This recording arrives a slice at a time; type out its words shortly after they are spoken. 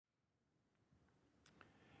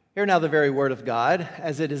Hear now the very word of God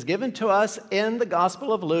as it is given to us in the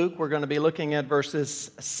Gospel of Luke. We're going to be looking at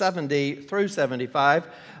verses 70 through 75,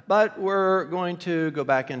 but we're going to go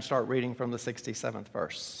back and start reading from the 67th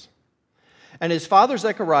verse. And his father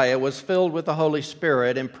Zechariah was filled with the Holy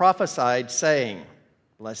Spirit and prophesied, saying,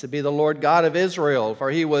 Blessed be the Lord God of Israel,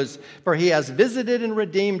 for he has visited and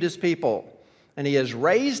redeemed his people, and he has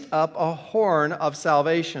raised up a horn of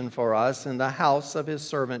salvation for us in the house of his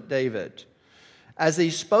servant David, as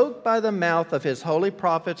he spoke by the mouth of his holy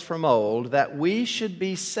prophets from old, that we should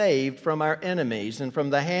be saved from our enemies and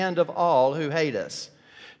from the hand of all who hate us,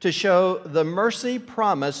 to show the mercy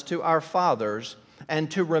promised to our fathers,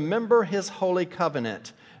 and to remember his holy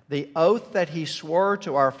covenant, the oath that he swore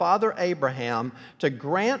to our father Abraham, to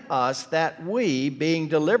grant us that we, being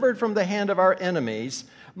delivered from the hand of our enemies,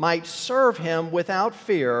 might serve him without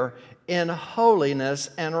fear in holiness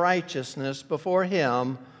and righteousness before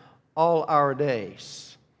him all our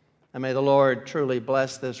days. And may the Lord truly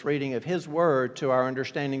bless this reading of his word to our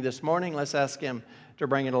understanding this morning. Let's ask him to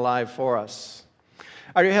bring it alive for us.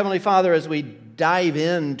 Our dear Heavenly Father, as we dive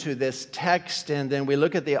into this text and then we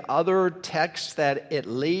look at the other texts that it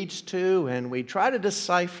leads to, and we try to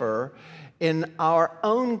decipher in our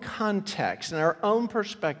own context, in our own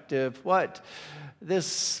perspective, what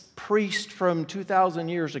this priest from 2,000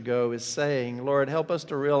 years ago is saying, Lord, help us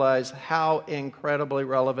to realize how incredibly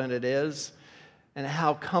relevant it is, and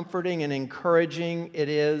how comforting and encouraging it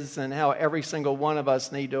is, and how every single one of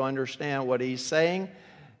us need to understand what he's saying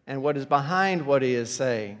and what is behind what he is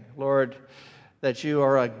saying. Lord, that you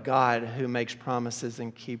are a God who makes promises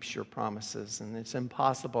and keeps your promises, and it's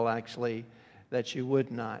impossible actually that you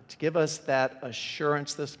would not. Give us that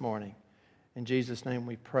assurance this morning. In Jesus' name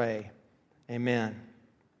we pray. Amen.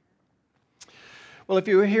 Well, if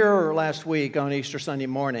you were here last week on Easter Sunday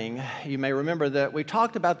morning, you may remember that we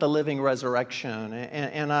talked about the living resurrection,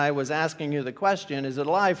 and I was asking you the question, is it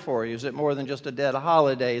alive for you? Is it more than just a dead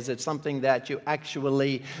holiday? Is it something that you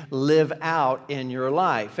actually live out in your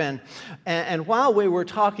life? And while we were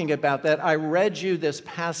talking about that, I read you this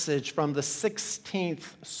passage from the 16th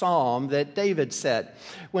Psalm that David said,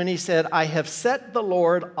 when he said, I have set the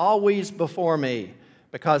Lord always before me.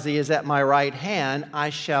 Because he is at my right hand, I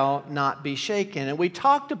shall not be shaken. And we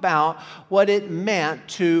talked about what it meant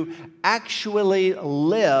to actually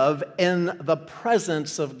live in the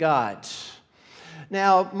presence of God.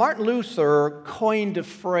 Now, Martin Luther coined a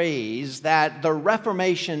phrase that the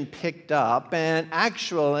Reformation picked up, and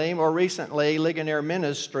actually, more recently, Ligonier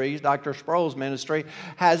Ministries, Dr. Sproul's ministry,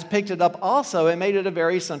 has picked it up also and made it a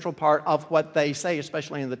very central part of what they say,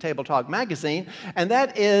 especially in the Table Talk magazine, and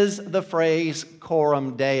that is the phrase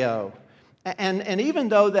coram Deo. And even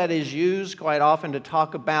though that is used quite often to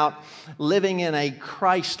talk about living in a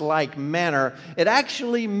Christ-like manner, it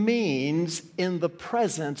actually means in the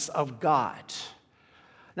presence of God.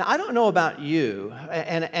 Now, I don't know about you,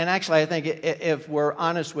 and actually I think if we're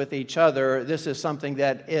honest with each other, this is something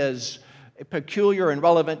that is peculiar and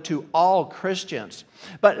relevant to all Christians.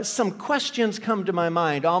 But some questions come to my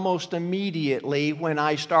mind almost immediately when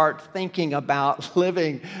I start thinking about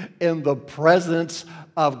living in the presence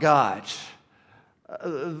of God.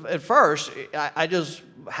 At first,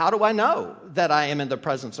 how do I know that I am in the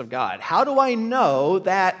presence of God? How do I know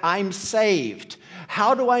that I'm saved?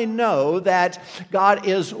 How do I know that God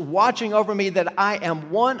is watching over me, that I am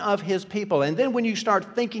one of his people? And then when you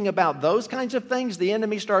start thinking about those kinds of things, the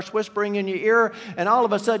enemy starts whispering in your ear, and all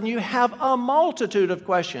of a sudden you have a multitude of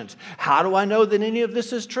questions. How do I know that any of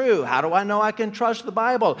this is true? How do I know I can trust the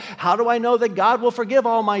Bible? How do I know that God will forgive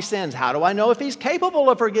all my sins? How do I know if he's capable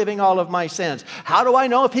of forgiving all of my sins? How do I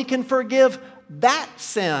know if he can forgive that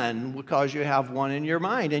sin? Because you have one in your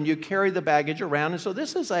mind and you carry the baggage around. And so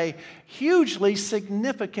this is a hugely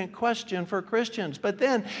significant question for Christians. But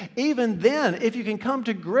then, even then, if you can come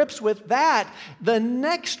to grips with that, the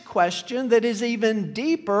next question that is even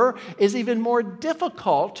deeper is even more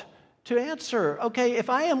difficult to answer. Okay, if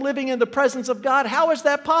I am living in the presence of God, how is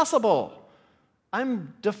that possible?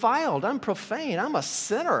 I'm defiled, I'm profane, I'm a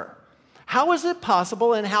sinner. How is it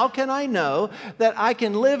possible, and how can I know that I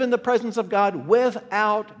can live in the presence of God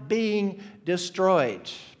without being destroyed?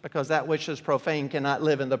 Because that which is profane cannot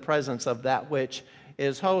live in the presence of that which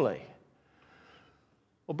is holy.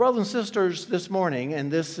 Well, brothers and sisters, this morning, and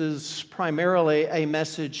this is primarily a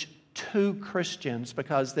message to Christians,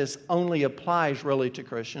 because this only applies really to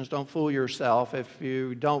Christians. Don't fool yourself if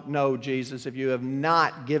you don't know Jesus, if you have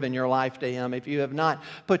not given your life to him, if you have not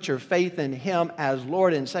put your faith in him as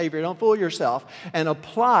Lord and Savior. Don't fool yourself and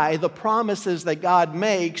apply the promises that God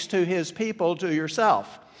makes to his people to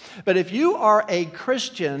yourself. But if you are a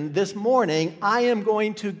Christian this morning, I am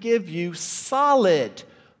going to give you solid,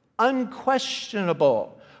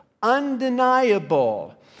 unquestionable,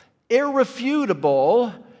 undeniable,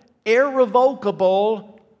 irrefutable,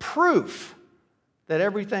 irrevocable proof that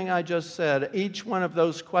everything I just said, each one of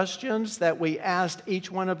those questions that we asked, each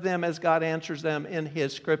one of them as God answers them in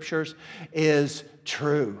His Scriptures, is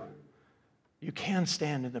true. You can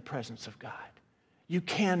stand in the presence of God. You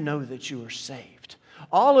can know that you are saved.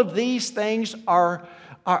 All of these things are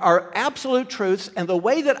absolute truths, and the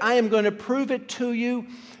way that I am going to prove it to you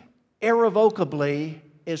irrevocably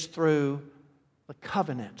is through the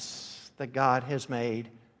covenants that God has made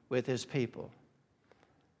with His people.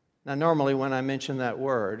 Now, normally when I mention that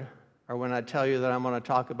word, or when I tell you that I'm going to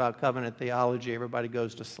talk about covenant theology, everybody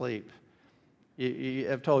goes to sleep.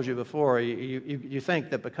 I've told you before, you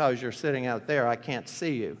think that because you're sitting out there, I can't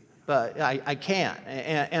see you. But I can't.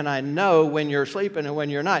 And I know when you're sleeping and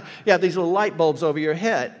when you're not. You have these little light bulbs over your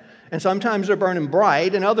head. And sometimes they're burning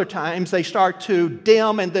bright, and other times they start to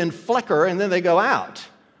dim and then flicker, and then they go out.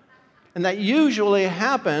 And that usually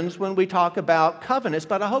happens when we talk about covenants,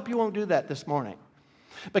 but I hope you won't do that this morning.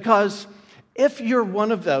 Because if you're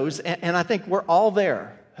one of those, and I think we're all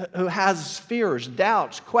there, who has fears,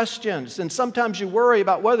 doubts, questions, and sometimes you worry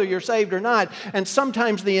about whether you're saved or not, and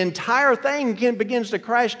sometimes the entire thing begins to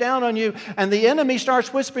crash down on you, and the enemy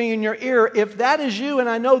starts whispering in your ear, if that is you, and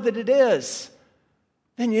I know that it is,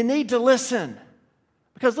 then you need to listen.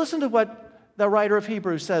 Because listen to what the writer of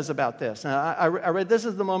Hebrews says about this. Now, I read, this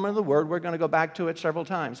is the moment of the word. We're going to go back to it several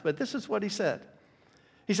times, but this is what he said.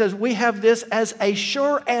 He says, we have this as a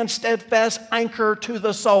sure and steadfast anchor to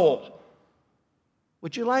the soul.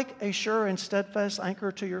 Would you like a sure and steadfast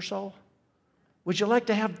anchor to your soul? Would you like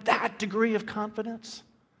to have that degree of confidence?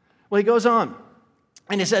 Well, he goes on,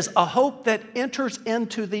 and he says, a hope that enters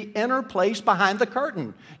into the inner place behind the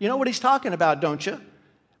curtain. You know what he's talking about, don't you?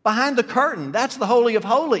 Behind the curtain, that's the Holy of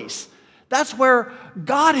Holies. That's where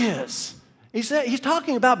God is. He's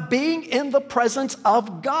talking about being in the presence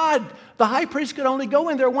of God. The high priest could only go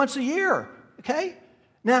in there once a year, okay?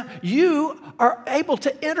 Now, you are able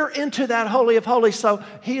to enter into that Holy of Holies, so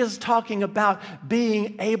he is talking about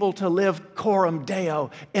being able to live coram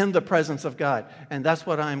Deo in the presence of God. And that's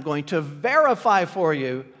what I'm going to verify for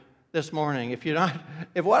you this morning.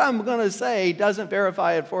 If what I'm going to say doesn't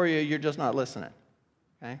verify it for you, you're just not listening,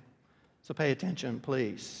 okay? So pay attention,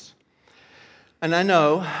 please. And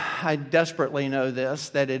I desperately know this,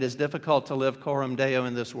 that it is difficult to live coram Deo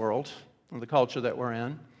in this world, in the culture that we're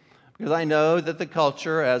in, because I know that the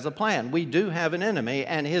culture has a plan. We do have an enemy,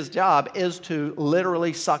 and his job is to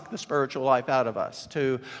literally suck the spiritual life out of us,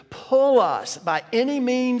 to pull us by any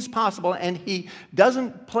means possible, and he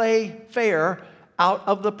doesn't play fair out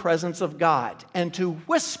of the presence of God, and to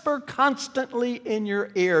whisper constantly in your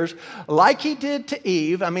ears, like he did to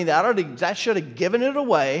Eve. That should have given it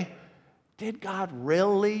away. Did God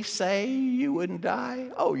really say you wouldn't die?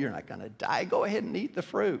 Oh, you're not going to die. Go ahead and eat the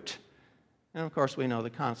fruit. And of course, we know the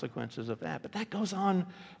consequences of that. But that goes on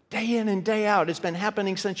day in and day out. It's been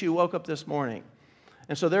happening since you woke up this morning.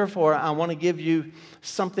 And so therefore, I want to give you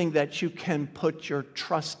something that you can put your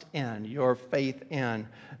trust in, your faith in,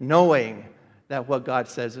 knowing that what God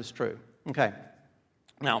says is true. Okay.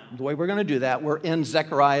 Now, the way we're going to do that, we're in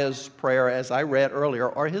Zechariah's prayer, as I read earlier,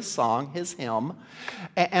 or his song, his hymn.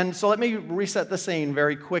 And so let me reset the scene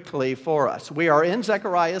very quickly for us. We are in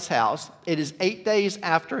Zechariah's house. It is 8 days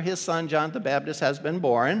after his son, John the Baptist, has been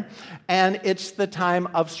born, and it's the time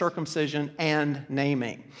of circumcision and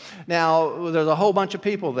naming. Now, there's a whole bunch of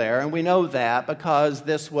people there, and we know that because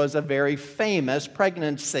this was a very famous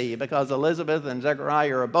pregnancy, because Elizabeth and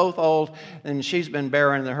Zechariah are both old, and she's been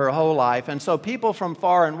barren her whole life. And so people from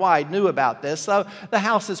far and wide knew about this, so the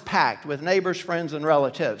house is packed with neighbors, friends, and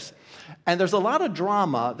relatives. And there's a lot of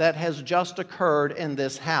drama that has just occurred in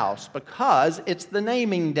this house because it's the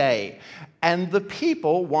naming day. And the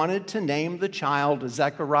people wanted to name the child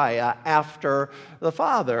Zechariah after the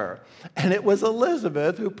father. And it was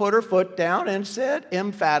Elizabeth who put her foot down and said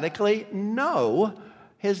emphatically, no,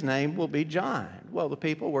 his name will be John. Well, the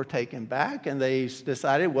people were taken back, and they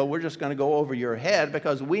decided, well, we're just going to go over your head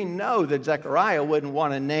because we know that Zechariah wouldn't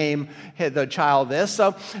want to name the child this.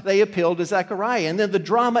 So they appealed to Zechariah. And then the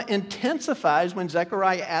drama intensifies when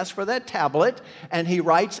Zechariah asks for that tablet, and he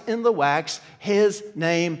writes in the wax, his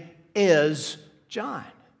name is John.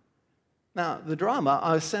 Now, the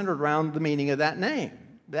drama is centered around the meaning of that name.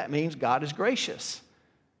 That means God is gracious.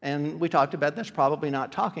 And we talked about that's probably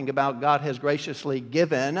not talking about God has graciously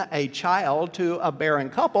given a child to a barren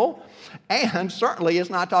couple. And certainly it's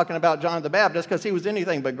not talking about John the Baptist because he was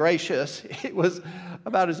anything but gracious. It was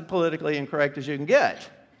about as politically incorrect as you can get.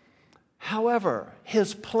 However,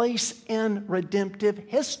 his place in redemptive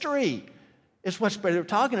history Is what they're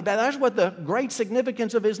talking about. That's what the great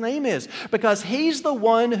significance of his name is. Because he's the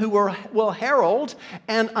one who will herald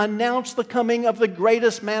and announce the coming of the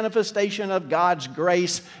greatest manifestation of God's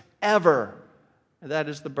grace ever. And that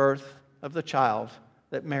is the birth of the child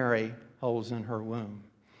that Mary holds in her womb.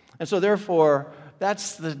 And so therefore,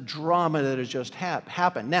 that's the drama that has just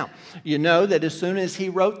happened. Now, you know that as soon as he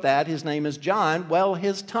wrote that, his name is John, well,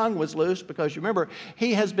 his tongue was loosed because, you remember,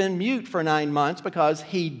 he has been mute for 9 months because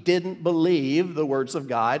he didn't believe the words of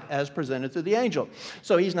God as presented through the angel.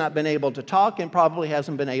 So he's not been able to talk and probably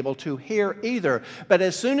hasn't been able to hear either. But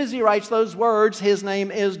as soon as he writes those words, his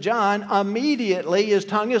name is John, immediately his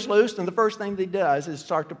tongue is loosed, and the first thing that he does is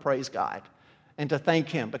start to praise God and to thank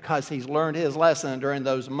him because he's learned his lesson during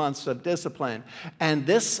those months of discipline. And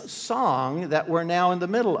this song that we're now in the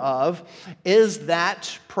middle of is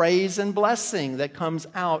that praise and blessing that comes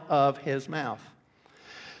out of his mouth.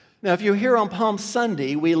 Now, if you're here on Palm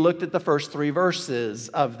Sunday, we looked at the first 3 verses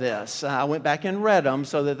of this. I went back and read them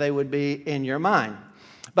so that they would be in your mind.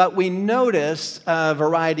 But we noticed a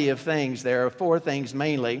variety of things. There are 4 things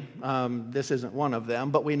mainly. This isn't one of them.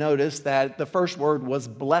 But we noticed that the first word was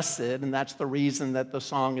blessed, and that's the reason that the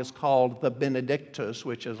song is called the Benedictus,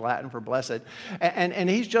 which is Latin for blessed. And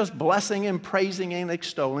he's just blessing and praising and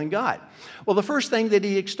extolling God. Well, the first thing that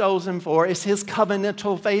he extols him for is his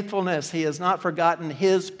covenantal faithfulness. He has not forgotten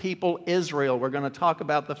his people Israel. We're going to talk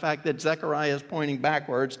about the fact that Zechariah is pointing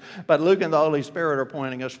backwards, but Luke and the Holy Spirit are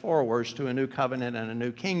pointing us forwards to a new covenant and a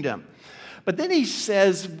new kingdom. But then he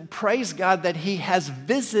says, praise God that he has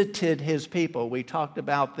visited his people. We talked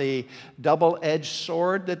about the double-edged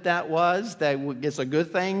sword that was. That it's a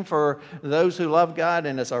good thing for those who love God,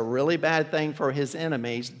 and it's a really bad thing for his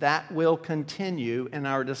enemies. That will continue in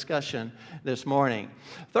our discussion this morning.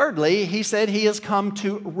 Thirdly, he said he has come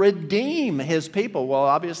to redeem his people. Well,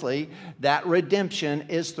 obviously, that redemption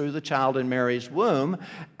is through the child in Mary's womb.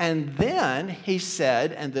 And then he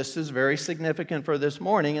said, and this is very significant for this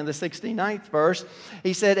morning, in the 69th verse,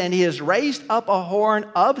 he said, and he has raised up a horn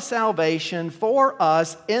of salvation for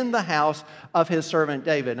us in the house of his servant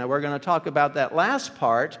David. Now, we're going to talk about that last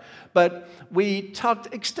part, but we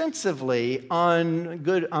talked extensively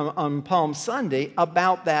on Palm Sunday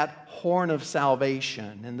about that horn of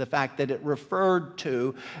salvation and the fact that it referred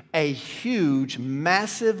to a huge,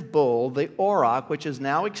 massive bull, the auroch, which is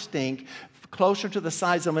now extinct, closer to the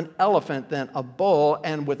size of an elephant than a bull,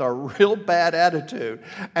 and with a real bad attitude.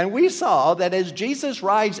 And we saw that as Jesus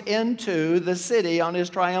rides into the city on his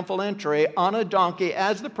triumphal entry on a donkey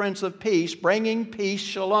as the Prince of Peace, bringing peace,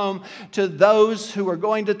 shalom, to those who are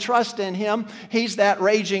going to trust in him, he's that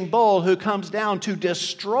raging bull who comes down to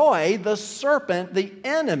destroy the serpent, the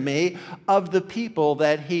enemy of the people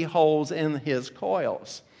that he holds in his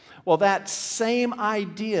coils. Well, that same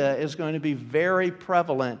idea is going to be very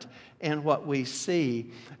prevalent in what we see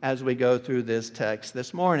as we go through this text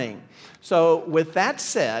this morning. So with that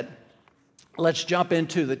said, let's jump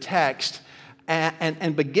into the text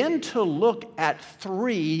and begin to look at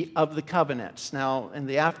 3 of the covenants. Now, in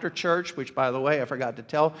the after church, which, by the way, I forgot to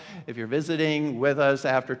tell, if you're visiting with us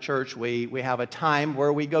after church, we have a time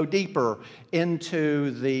where we go deeper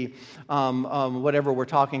into the whatever we're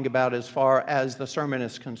talking about as far as the sermon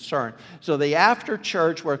is concerned. So the after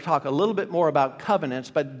church, we'll talk a little bit more about covenants,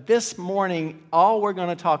 but this morning, all we're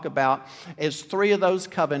going to talk about is 3 of those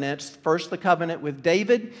covenants. First, the covenant with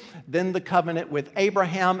David, then the covenant with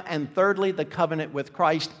Abraham, and thirdly, the covenant with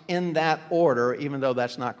Christ, in that order, even though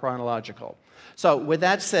that's not chronological. So with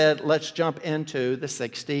that said, let's jump into the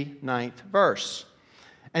 69th verse.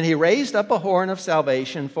 And he raised up a horn of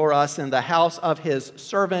salvation for us in the house of his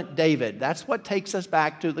servant David. That's what takes us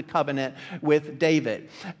back to the covenant with David.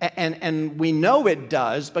 And we know it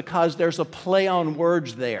does because there's a play on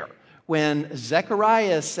words there. When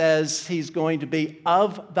Zechariah says he's going to be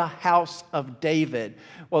of the house of David,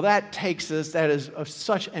 well, that is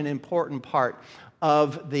such an important part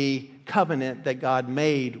of the covenant that God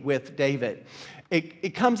made with David.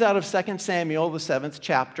 It comes out of 2 Samuel, the 7th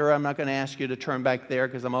chapter. I'm not going to ask you to turn back there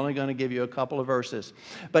because I'm only going to give you a couple of verses.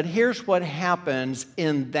 But here's what happens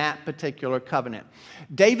in that particular covenant.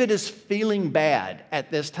 David is feeling bad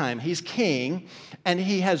at this time. He's king, and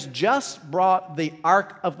he has just brought the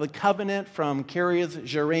Ark of the Covenant from Kiriath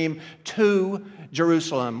Jearim to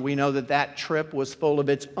Jerusalem. We know that trip was full of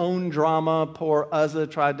its own drama. Poor Uzzah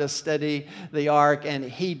tried to steady the Ark, and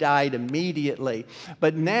he died immediately.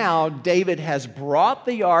 But now David has brought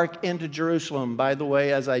the ark into Jerusalem. By the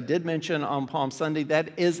way, as I did mention on Palm Sunday,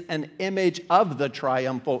 that is an image of the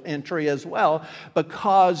triumphal entry as well,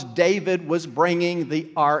 because David was bringing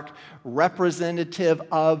the ark, representative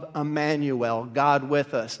of Emmanuel, God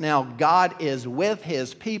with us. Now, God is with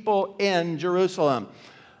his people in Jerusalem.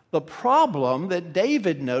 The problem that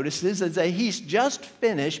David notices is that he's just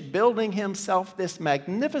finished building himself this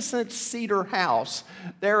magnificent cedar house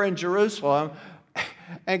there in Jerusalem,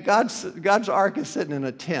 and God's ark is sitting in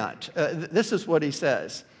a tent. This is what he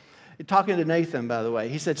says. Talking to Nathan, by the way.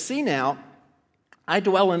 He said, "See now, I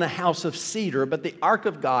dwell in a house of cedar, but the ark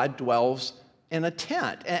of God dwells in a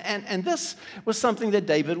tent." And this was something that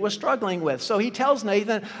David was struggling with. So he tells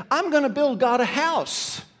Nathan, "I'm going to build God a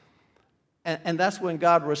house." And that's when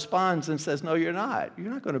God responds and says, "No, you're not.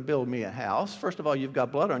 You're not going to build me a house. First of all, you've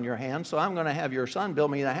got blood on your hands, so I'm going to have your son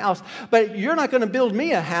build me a house. But you're not going to build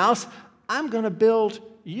me a house. I'm going to build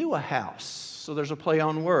you a house." So there's a play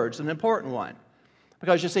on words, an important one.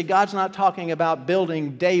 Because you see, God's not talking about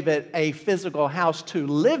building David a physical house to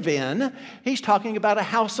live in. He's talking about a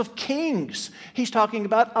house of kings. He's talking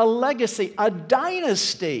about a legacy, a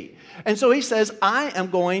dynasty. And so he says, "I am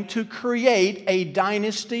going to create a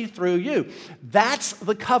dynasty through you." That's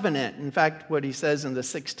the covenant. In fact, what he says in the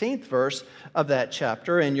 16th verse of that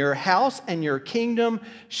chapter, "And your house and your kingdom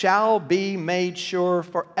shall be made sure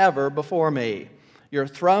forever before me. Your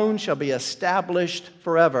throne shall be established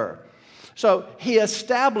forever." So he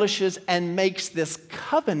establishes and makes this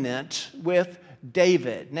covenant with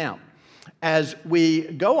David. Now, as we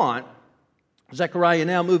go on, Zechariah,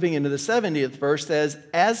 now moving into the 70th verse, says,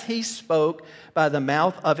 "As he spoke by the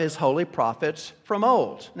mouth of his holy prophets from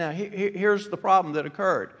old." Now, here's the problem that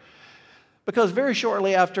occurred. Because very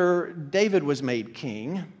shortly after David was made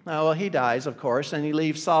king, he dies, of course, and he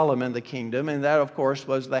leaves Solomon the kingdom, and that, of course,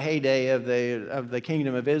 was the heyday of the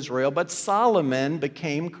kingdom of Israel. But Solomon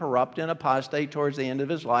became corrupt and apostate towards the end of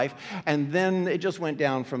his life, and then it just went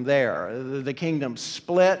down from there. The kingdom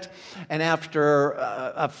split, and after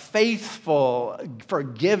a faithful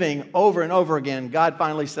forgiving over and over again, God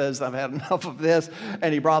finally says, "I've had enough of this,"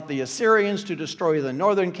 and he brought the Assyrians to destroy the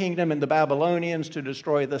northern kingdom and the Babylonians to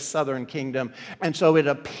destroy the southern kingdom. And so it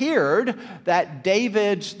appeared that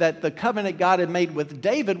the covenant God had made with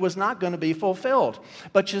David was not going to be fulfilled.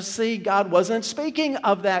 But you see, God wasn't speaking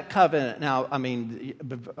of that covenant. Now,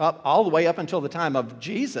 all the way up until the time of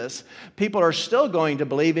Jesus, people are still going to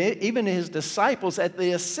believe, even his disciples at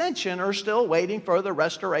the ascension are still waiting for the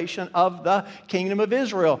restoration of the kingdom of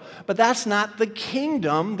Israel. But that's not the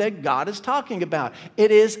kingdom that God is talking about. It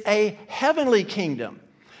is a heavenly kingdom.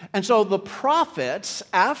 And so the prophets,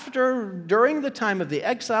 during the time of the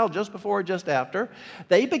exile, just before or just after,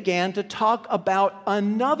 they began to talk about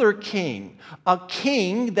another king, a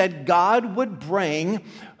king that God would bring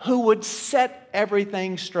who would set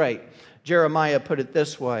everything straight. Jeremiah put it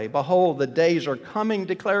this way, "Behold, the days are coming,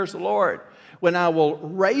 declares the Lord, when I will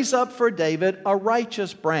raise up for David a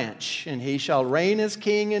righteous branch, and he shall reign as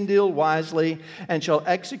king and deal wisely, and shall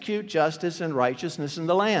execute justice and righteousness in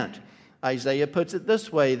the land." Isaiah puts it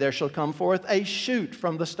this way, "There shall come forth a shoot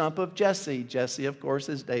from the stump of Jesse." Jesse, of course,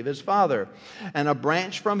 is David's father. "And a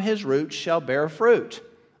branch from his roots shall bear fruit."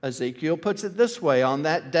 Ezekiel puts it this way, "On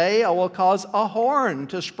that day I will cause a horn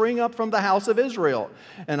to spring up from the house of Israel,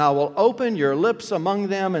 and I will open your lips among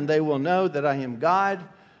them, and they will know that I am God."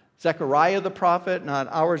 Zechariah the prophet, not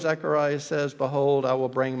our Zechariah, says, "Behold, I will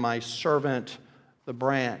bring my servant the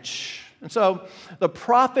branch." And so the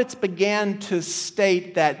prophets began to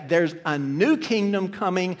state that there's a new kingdom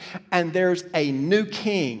coming and there's a new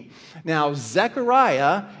king. Now,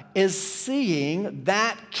 Zechariah is seeing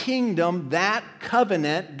that kingdom, that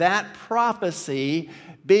covenant, that prophecy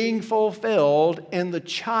being fulfilled in the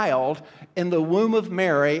child in the womb of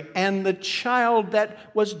Mary, and the child that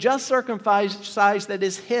was just circumcised that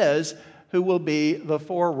is his, who will be the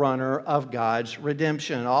forerunner of God's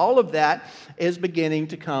redemption. All of that is beginning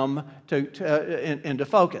to come into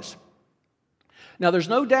focus. Now, there's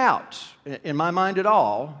no doubt in my mind at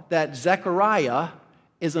all that Zechariah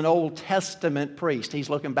is an Old Testament priest. He's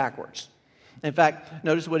looking backwards. In fact,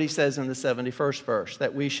 notice what he says in the 71st verse,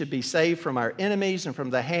 that we should be saved from our enemies and from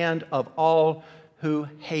the hand of all who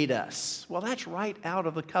hate us. Well, that's right out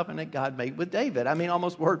of the covenant God made with David.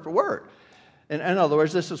 Almost word for word. In other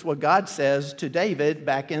words, this is what God says to David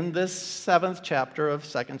back in this 7th chapter of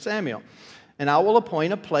 2 Samuel. "And I will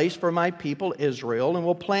appoint a place for my people Israel, and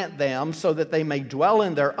will plant them so that they may dwell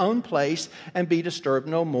in their own place and be disturbed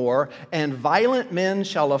no more. And violent men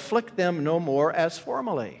shall afflict them no more as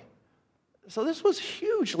formerly." So this was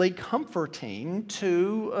hugely comforting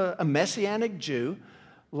to a Messianic Jew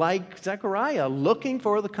like Zechariah, looking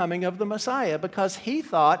for the coming of the Messiah, because he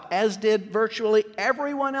thought, as did virtually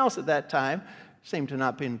everyone else at that time, seemed to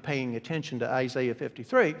not been paying attention to Isaiah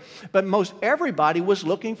 53, but most everybody was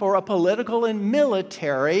looking for a political and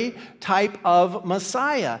military type of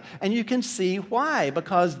Messiah. And you can see why,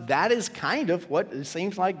 because that is kind of what it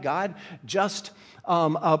seems like God just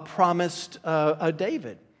promised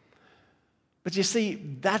David. But you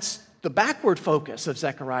see, that's the backward focus of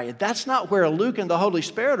Zechariah. That's not where Luke and the Holy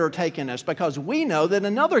Spirit are taking us, because we know that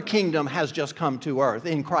another kingdom has just come to earth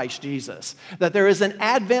in Christ Jesus, that there is an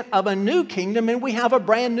advent of a new kingdom and we have a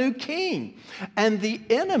brand new king. And the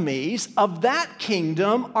enemies of that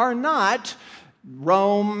kingdom are not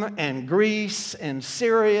Rome and Greece and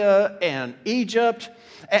Syria and Egypt,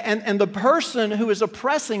 and the person who is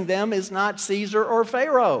oppressing them is not Caesar or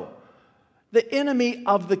Pharaoh. The enemy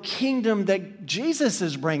of the kingdom that Jesus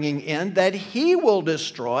is bringing in, that he will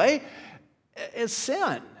destroy, is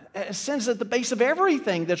sin. Sin's at the base of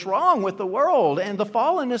everything that's wrong with the world and the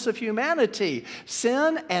fallenness of humanity.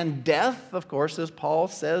 Sin and death, of course, as Paul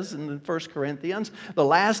says in 1 Corinthians, the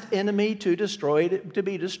last enemy to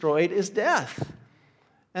be destroyed is death.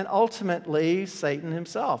 And ultimately, Satan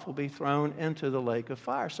himself will be thrown into the lake of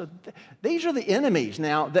fire. So these are the enemies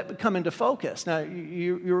now that come into focus. Now,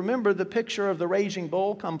 you remember the picture of the raging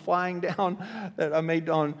bull come flying down that I made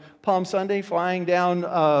on Palm Sunday, flying down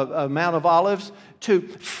Mount of Olives to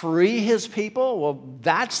free his people? Well,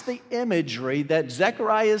 that's the imagery that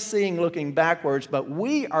Zechariah is seeing looking backwards, but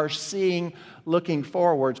we are seeing looking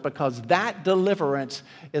forwards, because that deliverance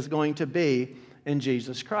is going to be in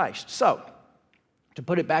Jesus Christ. So, to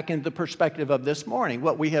put it back into the perspective of this morning,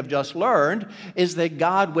 what we have just learned is that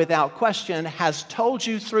God, without question, has told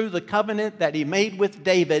you through the covenant that he made with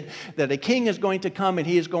David that a king is going to come and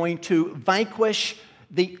he is going to vanquish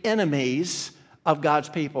the enemies of God's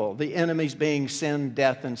people, the enemies being sin,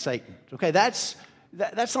 death, and Satan. Okay, that's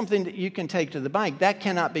something that you can take to the bank. That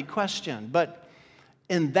cannot be questioned. But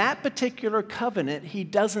in that particular covenant, he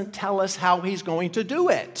doesn't tell us how he's going to do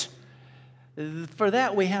it. For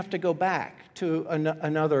that, we have to go back to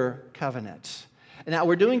another covenant. Now,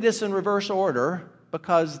 we're doing this in reverse order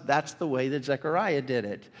because that's the way that Zechariah did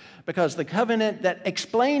it. Because the covenant that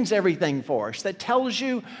explains everything for us, that tells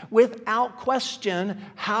you without question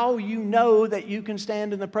how you know that you can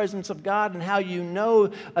stand in the presence of God and how you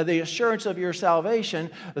know the assurance of your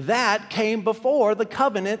salvation, that came before the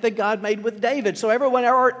covenant that God made with David. So everyone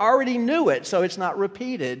already knew it, so it's not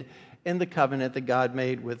repeated in the covenant that God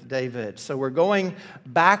made with David. So we're going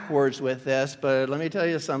backwards with this, but let me tell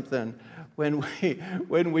you something. When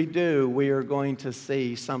we do, we are going to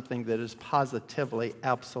see something that is positively,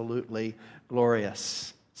 absolutely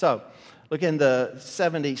glorious. So, look in the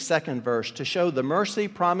 72nd verse. To show the mercy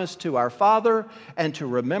promised to our father and to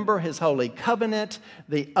remember his holy covenant,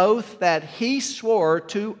 the oath that he swore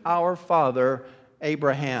to our father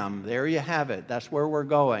Abraham. There you have it. That's where we're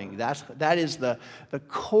going. That is the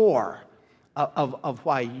core of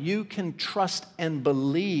why you can trust and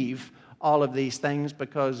believe all of these things,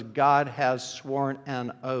 because God has sworn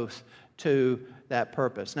an oath to that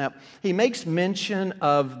purpose. Now, he makes mention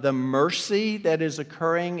of the mercy that is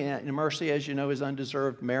occurring. And mercy, as you know, is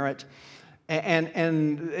undeserved merit.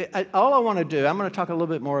 And all I want to do, I'm going to talk a little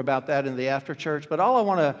bit more about that in the after church, but all I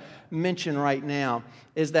want to mention right now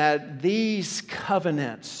is that these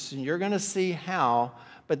covenants, and you're going to see how,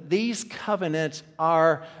 but these covenants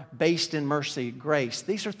are based in mercy, grace.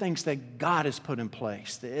 These are things that God has put in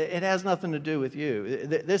place. It has nothing to do with you.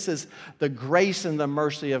 This is the grace and the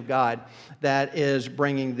mercy of God that is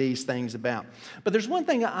bringing these things about. But there's one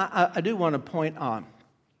thing I do want to point on,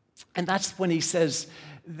 and that's when he says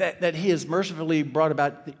that he has mercifully brought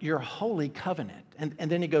about your holy covenant. And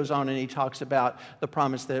then he goes on and he talks about the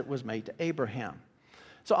promise that was made to Abraham.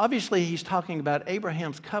 So obviously he's talking about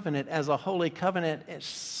Abraham's covenant as a holy covenant.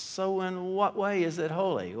 So in what way is it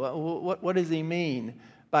holy? What does he mean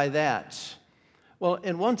by that? Well,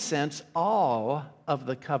 in one sense, all of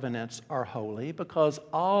the covenants are holy because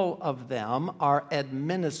all of them are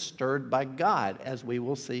administered by God, as we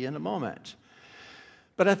will see in a moment.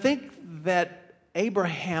 But I think that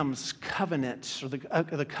Abraham's covenant, or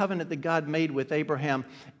the covenant that God made with Abraham,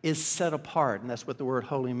 is set apart, and that's what the word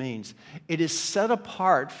holy means. It is set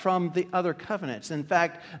apart from the other covenants. In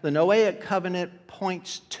fact, the Noahic covenant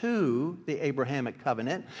points to the Abrahamic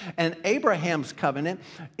covenant, and Abraham's covenant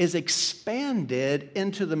is expanded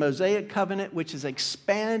into the Mosaic covenant, which is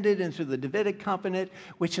expanded into the Davidic covenant,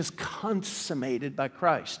 which is consummated by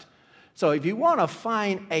Christ. So if you want to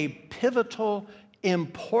find a pivotal,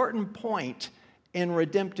 important point in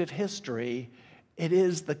redemptive history, it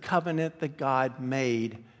is the covenant that God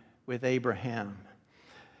made with Abraham.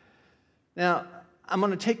 Now, I'm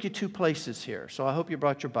going to take you two places here, so I hope you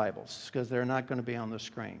brought your Bibles, because they're not going to be on the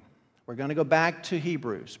screen. We're going to go back to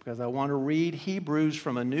Hebrews, because I want to read Hebrews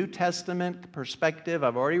from a New Testament perspective.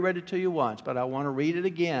 I've already read it to you once, but I want to read it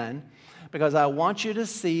again, because I want you to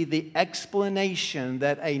see the explanation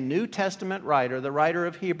that a New Testament writer, the writer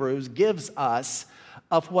of Hebrews, gives us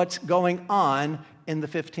of what's going on in the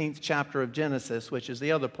 15th chapter of Genesis, which is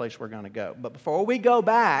the other place we're going to go. But before we go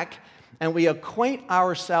back and we acquaint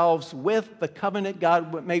ourselves with the covenant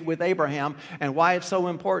God made with Abraham and why it's so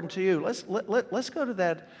important to you, let's go to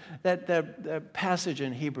that passage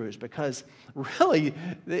in Hebrews, because really,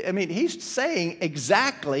 I mean, he's explaining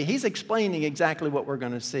exactly what we're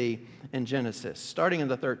going to see in Genesis, starting in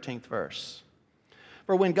the 13th verse.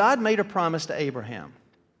 For when God made a promise to Abraham,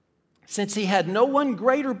 since he had no one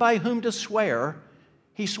greater by whom to swear,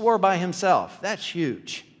 he swore by himself. That's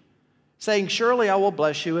huge. Saying, surely I will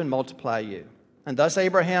bless you and multiply you. And thus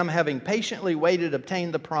Abraham, having patiently waited,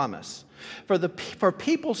 obtained the promise. For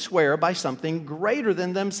people swear by something greater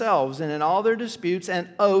than themselves, and in all their disputes an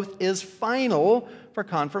oath is final for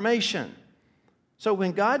confirmation. So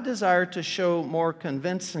when God desired to show more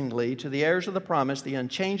convincingly to the heirs of the promise the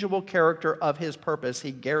unchangeable character of his purpose,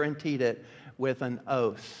 he guaranteed it with an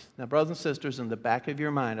oath. Now, brothers and sisters, in the back of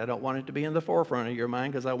your mind, I don't want it to be in the forefront of your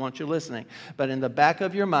mind because I want you listening, but in the back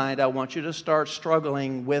of your mind, I want you to start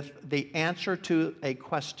struggling with the answer to a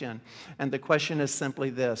question. And the question is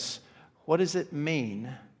simply this: what does it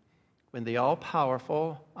mean when the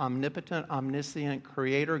all-powerful, omnipotent, omniscient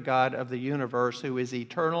creator God of the universe, who is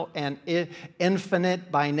eternal and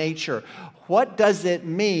infinite by nature, what does it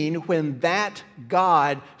mean when that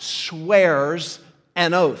God swears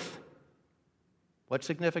an oath? What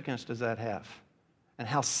significance does that have? And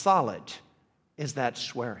how solid is that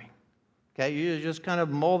swearing? Okay, you just kind of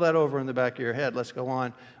mull that over in the back of your head. Let's go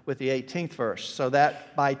on with the 18th verse. So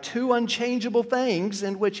that by two unchangeable things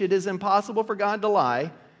in which it is impossible for God to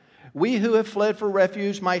lie, we who have fled for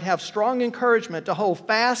refuge might have strong encouragement to hold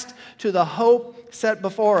fast to the hope set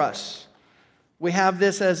before us. We have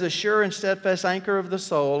this as a sure and steadfast anchor of the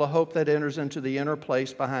soul, a hope that enters into the inner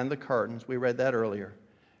place behind the curtains. We read that earlier,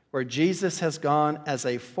 where Jesus has gone as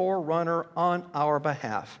a forerunner on our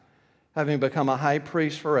behalf, having become a high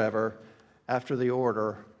priest forever after the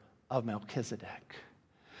order of Melchizedek.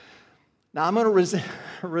 Now, I'm going to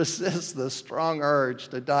resist the strong urge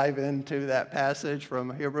to dive into that passage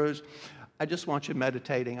from Hebrews. I just want you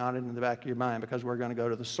meditating on it in the back of your mind, because we're going to go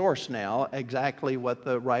to the source now, exactly what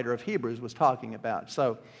the writer of Hebrews was talking about.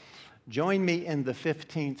 So, join me in the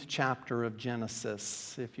 15th chapter of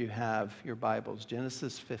Genesis, if you have your Bibles,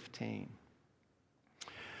 Genesis 15.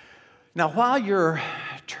 Now, while you're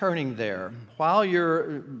turning there, while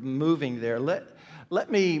you're moving there, let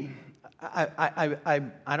me,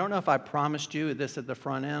 I don't know if I promised you this at the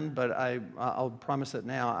front end, but I'll promise it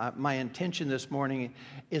now. My intention this morning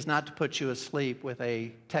is not to put you asleep with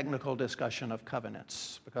a technical discussion of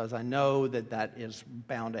covenants, because I know that is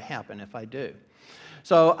bound to happen if I do.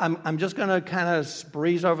 So I'm just going to kind of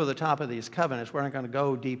breeze over the top of these covenants. We're not going to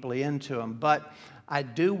go deeply into them, but I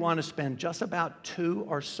do want to spend just about 2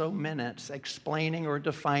 or so minutes explaining or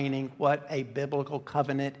defining what a biblical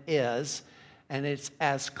covenant is, and it's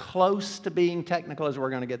as close to being technical as we're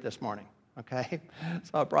going to get this morning, okay?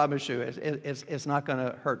 So I promise you it's not going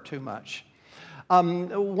to hurt too much.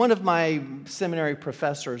 One of my seminary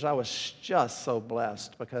professors, I was just so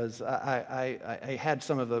blessed, because I had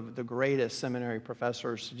some of the greatest seminary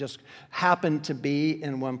professors just happened to be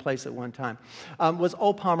in one place at one time, was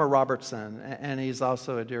old Palmer Robertson, and he's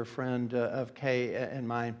also a dear friend of Kay and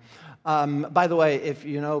mine. By the way, if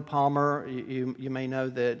you know Palmer, you may know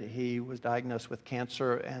that he was diagnosed with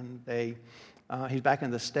cancer, and he's back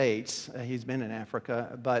in the States. He's been in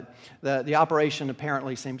Africa, but the operation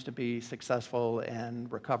apparently seems to be successful,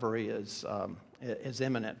 and recovery is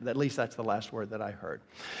imminent. At least that's the last word that I heard.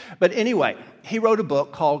 But anyway, he wrote a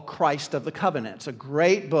book called Christ of the Covenant. It's a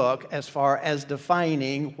great book as far as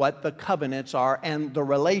defining what the covenants are and the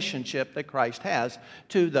relationship that Christ has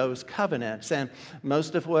to those covenants. And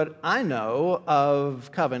most of what I know of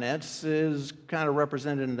covenants is kind of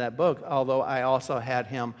represented in that book, although I also had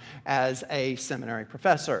him as a seminary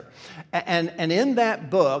professor. And in that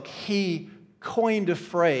book, he coined a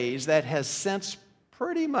phrase that has since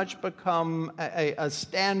pretty much become a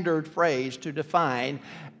standard phrase to define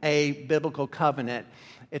a biblical covenant.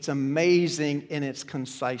 It's amazing in its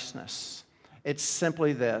conciseness. It's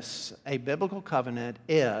simply this: a biblical covenant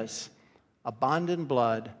is a bond in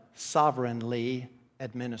blood sovereignly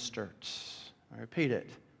administered. I repeat it: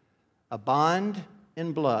 a bond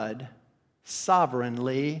in blood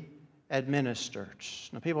sovereignly administered.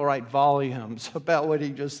 Now, people write volumes about what he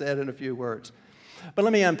just said in a few words. But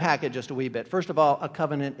let me unpack it just a wee bit. First of all, a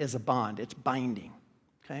covenant is a bond. It's binding.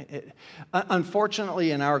 Okay?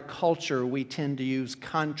 Unfortunately, in our culture, we tend to use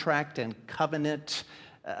contract and covenant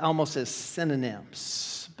almost as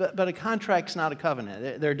synonyms. But a contract's not a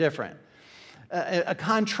covenant. They're different. A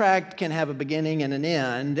contract can have a beginning and an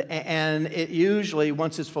end, and it usually,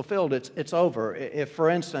 once it's fulfilled, it's over. If, for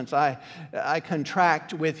instance, I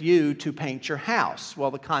contract with you to paint your house, well,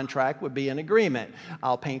 the contract would be an agreement.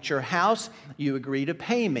 I'll paint your house, you agree to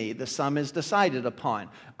pay me. The sum is decided upon.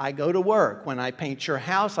 I go to work. When I paint your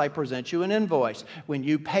house, I present you an invoice. When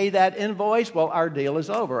you pay that invoice, well, our deal is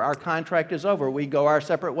over. Our contract is over. We go our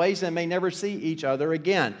separate ways and may never see each other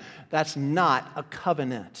again. That's not a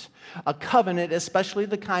covenant. A covenant, especially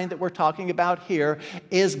the kind that we're talking about here,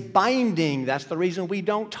 is binding. That's the reason we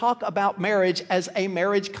don't talk about marriage as a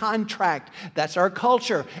marriage contract. That's our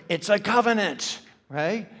culture. It's a covenant,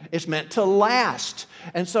 right? It's meant to last.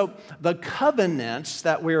 And so the covenants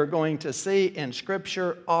that we are going to see in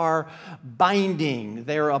Scripture are binding.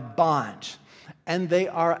 They're a bond. And they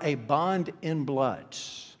are a bond in blood.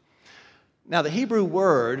 Now, the Hebrew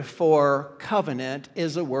word for covenant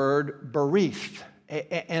is a word berith,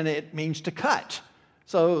 and it means to cut.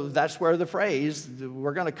 So that's where the phrase,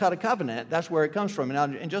 we're going to cut a covenant, that's where it comes from. Now,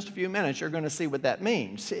 in just a few minutes, you're going to see what that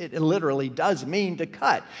means. It literally does mean to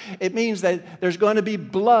cut. It means that there's going to be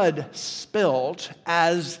blood spilled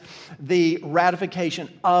as the ratification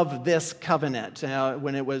of this covenant. Now,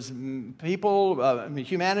 when it was people,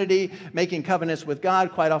 humanity making covenants with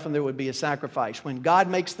God, quite often there would be a sacrifice. When God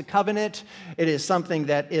makes the covenant, it is something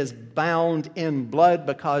that is bound in blood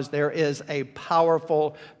because there is a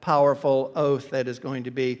powerful, powerful oath that is going to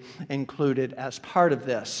be included as part of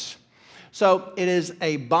this. So it is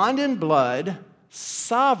a bond in blood,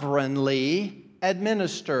 sovereignly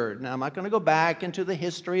administered. Now, I'm not going to go back into the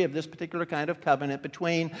history of this particular kind of covenant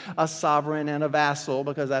between a sovereign and a vassal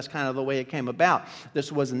because that's kind of the way it came about.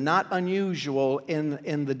 This was not unusual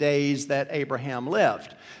in the days that Abraham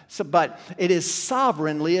lived. But it is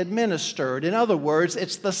sovereignly administered. In other words,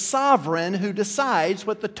 it's the sovereign who decides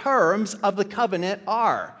what the terms of the covenant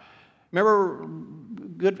are. Remember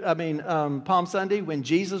Palm Sunday when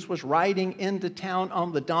Jesus was riding into town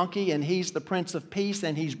on the donkey and he's the Prince of Peace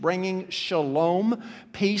and he's bringing shalom,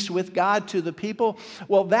 peace with God to the people?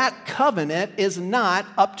 Well, that covenant is not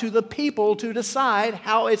up to the people to decide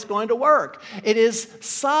how it's going to work. It is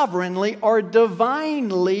sovereignly or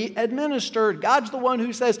divinely administered. God's the one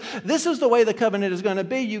who says, this is the way the covenant is going to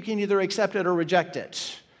be. You can either accept it or reject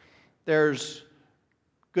it. There's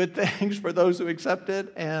good things for those who accept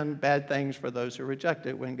it and bad things for those who reject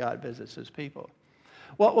it when God visits his people.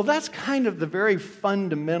 Well, that's kind of the very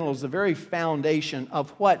fundamentals, the very foundation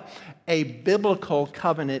of what a biblical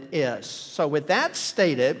covenant is. So with that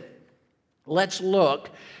stated, let's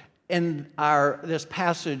look in this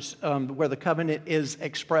passage where the covenant is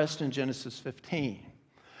expressed in Genesis 15.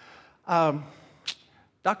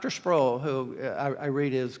 Dr. Sproul, who I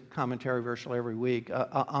read his commentary virtually every week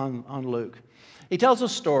on Luke, he tells a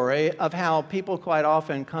story of how people quite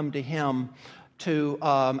often come to him to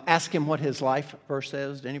ask him what his life verse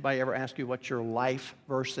is. Did anybody ever ask you what your life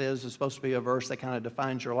verse is? It's supposed to be a verse that kind of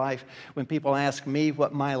defines your life. When people ask me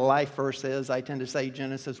what my life verse is, I tend to say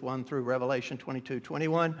Genesis 1 through Revelation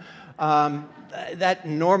 22:21. That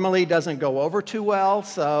normally doesn't go over too well,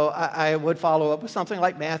 so I would follow up with something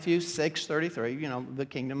like Matthew 6:33, the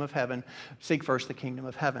kingdom of heaven. Seek first the kingdom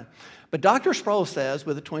of heaven. But Dr. Sproul says,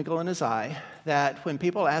 with a twinkle in his eye, that when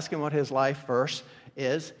people ask him what his life verse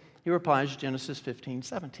is, he replies Genesis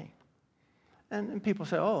 15:17. And people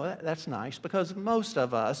say, oh, that's nice, because most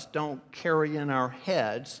of us don't carry in our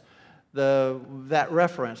heads that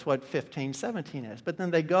reference, what 15:17 is. But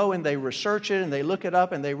then they go and they research it and they look it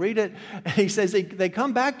up and they read it. And he says they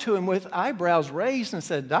come back to him with eyebrows raised and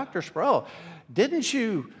said, Dr. Sproul, didn't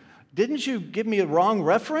you give me a wrong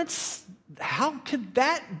reference? How could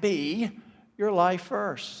that be your life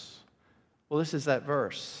verse? Well, this is that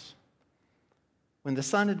verse. When the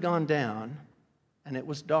sun had gone down and it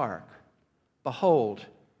was dark, behold,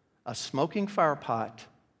 a smoking firepot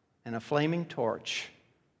and a flaming torch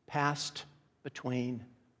passed between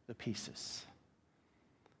the pieces.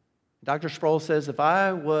 Dr. Sproul says, if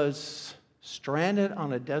I was stranded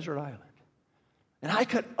on a desert island and I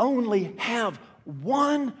could only have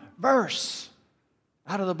one verse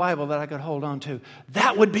out of the Bible that I could hold on to,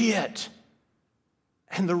 that would be it.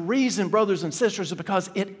 And the reason, brothers and sisters, is because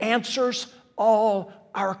it answers all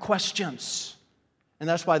our questions. And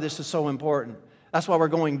that's why this is so important. That's why we're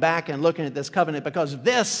going back and looking at this covenant, because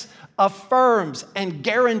this affirms and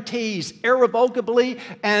guarantees irrevocably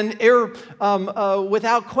and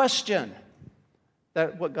without question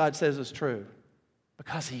that what God says is true,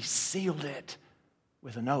 because He sealed it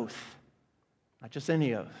with an oath. Not just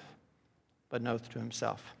any oath, but an oath to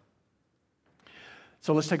Himself.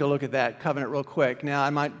 So let's take a look at that covenant real quick. Now,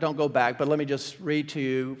 don't go back, but let me just read to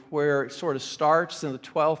you where it sort of starts in the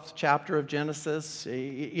 12th chapter of Genesis.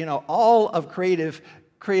 You know, all of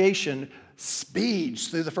creation speeds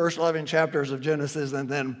through the first 11 chapters of Genesis and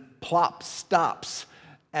then stops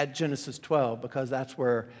at Genesis 12, because that's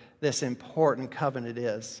where this important covenant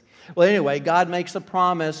is. Well, anyway, God makes a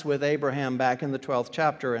promise with Abraham back in the 12th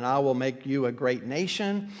chapter, and I will make you a great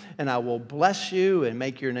nation, and I will bless you and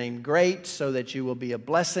make your name great so that you will be a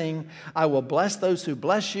blessing. I will bless those who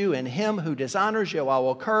bless you, and him who dishonors you I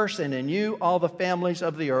will curse, and in you all the families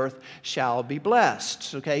of the earth shall be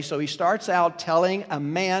blessed. Okay, so he starts out telling a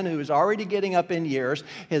man who is already getting up in years,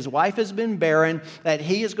 his wife has been barren, that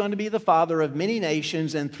he is going to be the father of many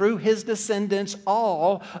nations, and through his descendants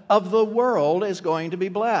all of the world is going to be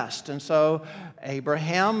blessed. And so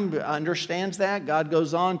Abraham understands that. God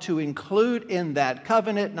goes on to include in that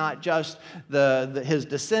covenant not just his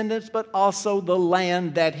descendants, but also the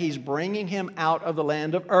land that he's bringing him out of the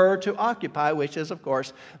land of Ur to occupy, which is, of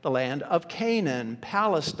course, the land of Canaan,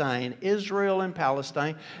 Palestine, Israel and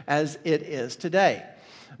Palestine as it is today.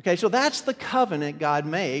 Okay, so that's the covenant God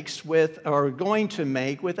makes going to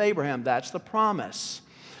make with Abraham. That's the promise.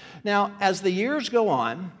 Now, as the years go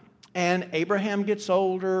on, and Abraham gets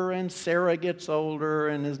older, and Sarah gets older,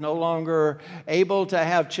 and is no longer able to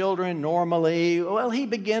have children normally, well, he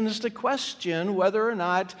begins to question whether or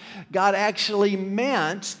not God actually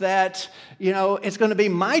meant that, it's going to be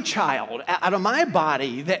my child out of my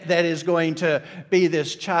body that is going to be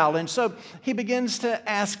this child. And so he begins to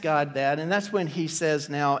ask God that, and that's when he says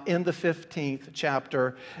now in the 15th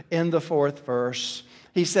chapter, in the 4th verse,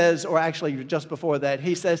 he says, or actually just before that,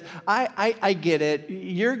 he says, I get it.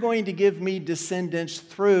 You're going to give me descendants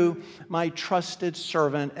through my trusted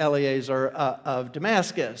servant Eliezer of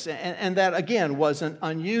Damascus. And that, again, wasn't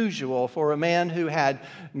unusual for a man who had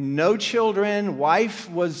no children, wife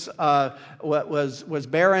was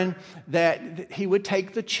barren, that he would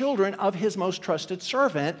take the children of his most trusted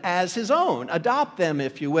servant as his own, adopt them,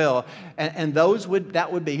 if you will, and that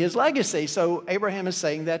would be his legacy. So Abraham is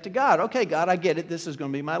saying that to God. Okay, God, I get it. This is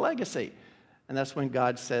going to be my legacy. And that's when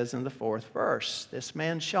God says in the 4th verse, this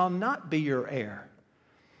man shall not be your heir.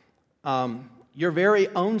 Your very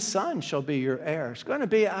own son shall be your heir. It's going to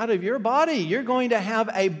be out of your body. You're going to have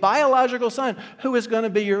a biological son who is going to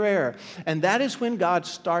be your heir. And that is when God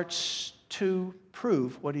starts to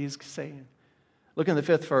prove what he's saying. Look in the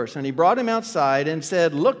 5th verse. And he brought him outside and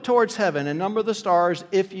said, look towards heaven and number the stars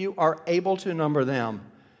if you are able to number them.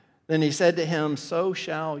 Then he said to him, so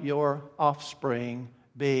shall your offspring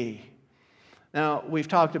be. Now, we've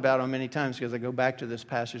talked about him many times because I go back to this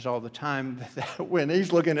passage all the time, that when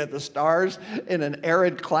he's looking at the stars in an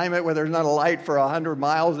arid climate where there's not a light for 100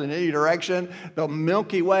 miles in any direction, the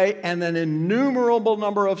Milky Way, and an innumerable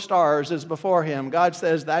number of stars is before him. God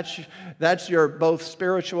says that's your both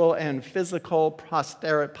spiritual and physical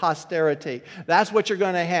posterity. That's what you're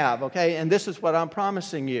going to have, okay? And this is what I'm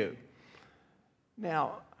promising you.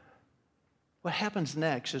 Now, what happens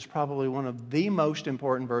next is probably one of the most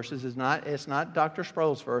important verses. It's not Dr.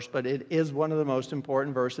 Sproul's verse, but it is one of the most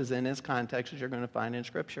important verses in its context that you're going to find in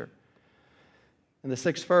Scripture. In the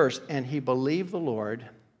 6th verse, and he believed the Lord,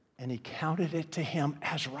 and he counted it to him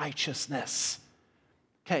as righteousness.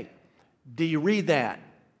 Okay, do you read that?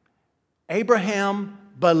 Abraham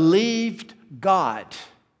believed God,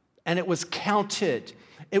 and it was counted.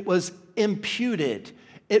 It was imputed.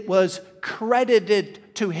 It was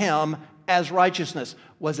credited to him as righteousness.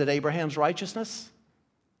 Was it Abraham's righteousness?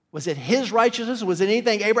 Was it his righteousness? Was it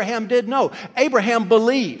anything Abraham did? No. Abraham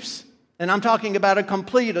believes. And I'm talking about a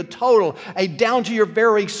complete, a total, a down to your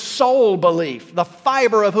very soul belief, the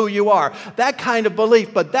fiber of who you are, that kind of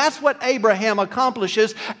belief. But that's what Abraham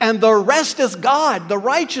accomplishes, and the rest is God. The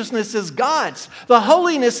righteousness is God's. The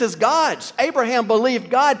holiness is God's. Abraham believed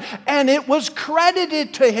God, and it was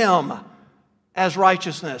credited to him as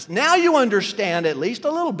righteousness. Now you understand at least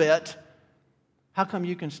a little bit how come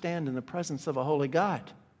you can stand in the presence of a holy God.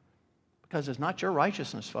 Because it's not your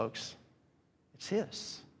righteousness, folks. It's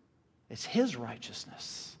His. It's His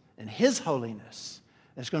righteousness and His holiness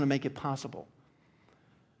that's going to make it possible.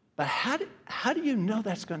 But how do you know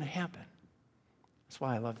that's going to happen? That's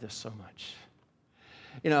why I love this so much.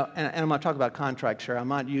 And I'm going to talk about contracts here. I'm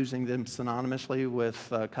not using them synonymously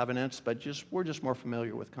with covenants, but we're just more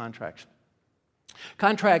familiar with contracts.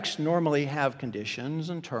 Contracts normally have conditions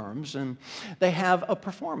and terms, and they have a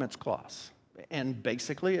performance clause. And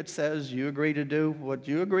basically it says you agree to do what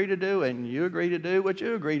you agree to do, and you agree to do what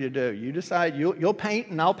you agree to do. You decide you'll paint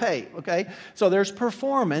and I'll pay, okay? So there's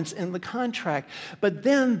performance in the contract. But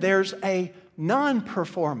then there's a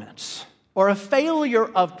non-performance or a failure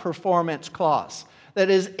of performance clause that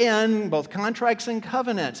is in both contracts and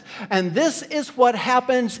covenants. And this is what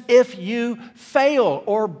happens if you fail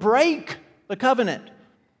or break the covenant.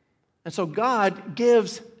 And so God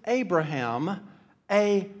gives Abraham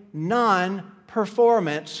a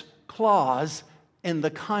non-performance clause in the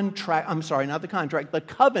contract, the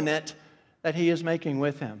covenant that he is making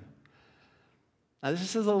with him. Now,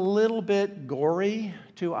 this is a little bit gory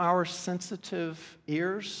to our sensitive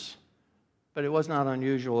ears, but it was not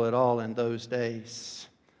unusual at all in those days.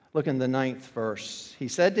 Look in the 9th verse. He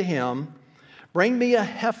said to him, "Bring me a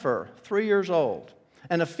heifer 3 years old,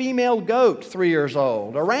 and a female goat 3 years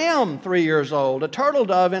old, a ram 3 years old, a turtle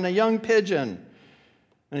dove, and a young pigeon."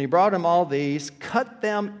 And he brought him all these, cut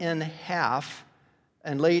them in half,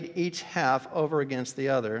 and laid each half over against the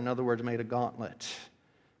other. In other words, made a gauntlet.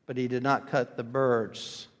 But he did not cut the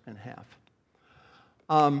birds in half.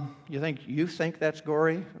 You think that's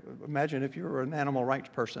gory? Imagine if you were an animal rights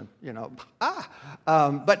person,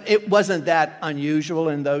 But it wasn't that unusual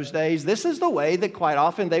in those days. This is the way that quite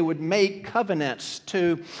often they would make covenants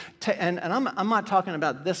and I'm not talking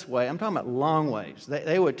about this way. I'm talking about long ways.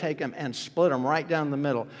 They would take them and split them right down the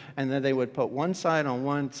middle, and then they would put one side on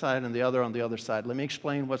one side and the other on the other side. Let me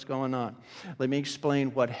explain what's going on. Let me explain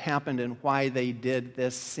what happened and why they did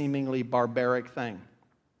this seemingly barbaric thing.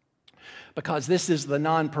 Because this is the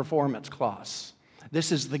non-performance clause.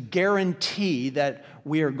 This is the guarantee that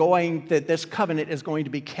this covenant is going to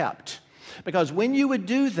be kept. Because when you would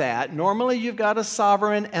do that, normally you've got a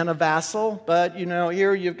sovereign and a vassal, but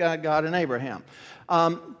here you've got God and Abraham.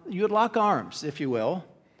 You would lock arms, if you will,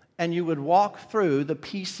 and you would walk through the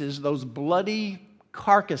pieces, those bloody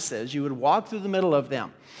carcasses. You would walk through the middle of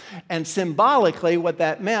them. And symbolically, what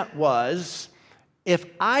that meant was, if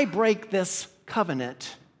I break this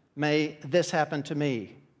covenant, may this happen to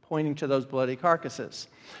me, pointing to those bloody carcasses.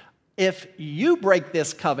 If you break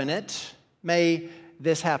this covenant, may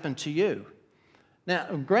this happen to you. Now,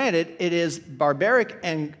 granted, it is barbaric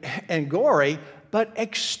and gory, but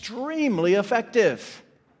extremely effective.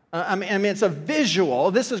 I mean, it's a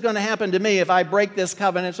visual. This is going to happen to me if I break this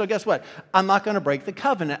covenant. So guess what? I'm not going to break the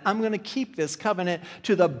covenant. I'm going to keep this covenant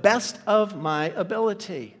to the best of my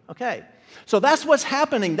ability. Okay. So that's what's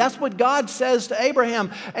happening. That's what God says to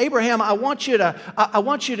Abraham. Abraham, I want you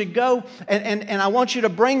to go and I want you to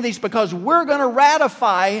bring these, because we're going to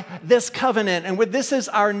ratify this covenant. And this is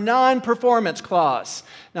our non-performance clause.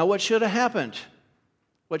 Now, what should have happened?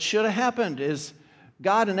 What should have happened is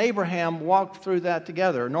God and Abraham walked through that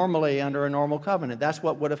together, normally under a normal covenant. That's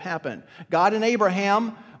what would have happened. God and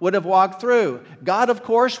Abraham would have walked through. God, of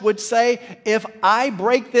course, would say, if I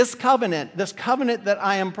break this covenant that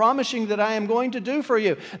I am promising that I am going to do for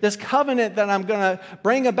you, this covenant that I'm going to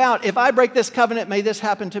bring about, if I break this covenant, may this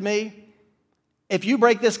happen to me. If you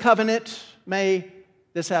break this covenant, may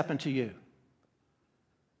this happen to you.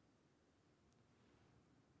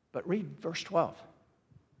 But read verse 12.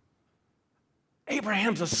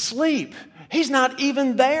 Abraham's asleep. He's not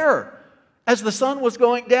even there. As the sun was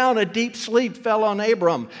going down, a deep sleep fell on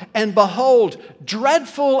Abram. And behold,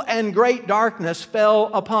 dreadful and great darkness fell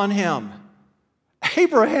upon him.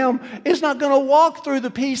 Abraham is not going to walk through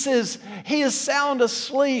the pieces. He is sound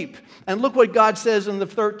asleep. And look what God says in the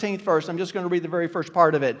 13th verse. I'm just going to read the very first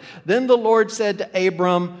part of it. Then the Lord said to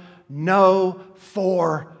Abram, "Know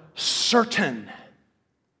for certain."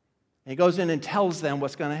 And he goes in and tells them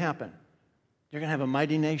what's going to happen. You're going to have a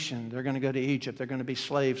mighty nation. They're going to go to Egypt. They're going to be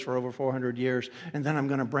slaves for over 400 years. And then I'm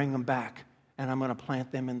going to bring them back, and I'm going to plant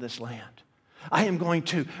them in this land. I am going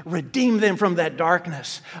to redeem them from that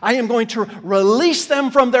darkness. I am going to release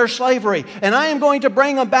them from their slavery. And I am going to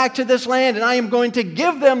bring them back to this land. And I am going to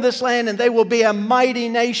give them this land, and they will be a mighty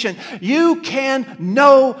nation. You can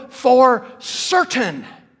know for certain,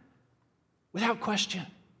 without question,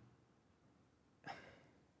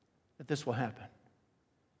 that this will happen.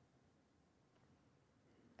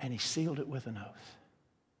 And he sealed it with an oath.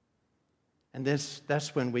 And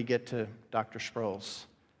that's when we get to Dr. Sproul's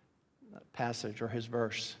passage or his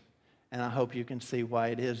verse. And I hope you can see why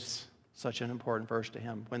it is such an important verse to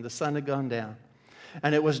him. When the sun had gone down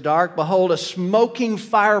and it was dark, behold, a smoking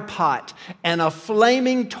fire pot and a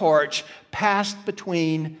flaming torch passed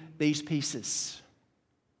between these pieces.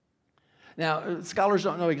 Now, scholars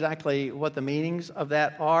don't know exactly what the meanings of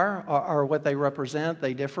that are or what they represent.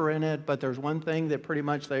 They differ in it, but there's one thing that pretty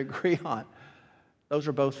much they agree on. Those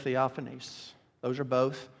are both theophanies. Those are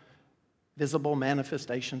both visible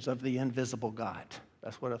manifestations of the invisible God.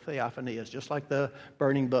 That's what a theophany is, just like the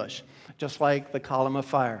burning bush, just like the column of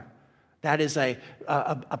fire. That is a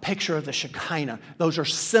picture of the Shekinah. Those are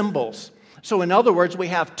symbols. So in other words, we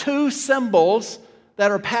have two symbols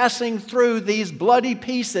that are passing through these bloody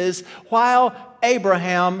pieces while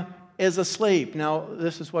Abraham is asleep. Now,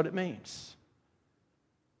 this is what it means.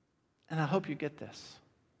 And I hope you get this.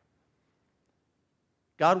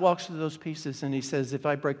 God walks through those pieces and he says, if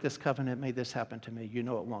I break this covenant, may this happen to me. You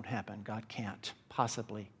know it won't happen. God can't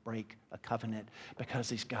possibly break a covenant because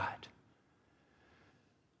he's God.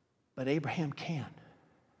 But Abraham can.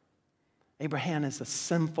 Abraham is a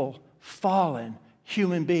sinful, fallen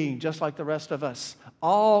human being, just like the rest of us.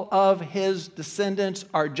 All of his descendants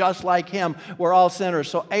are just like him. We're all sinners.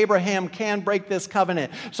 So Abraham can break this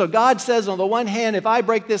covenant. So God says, on the one hand, if I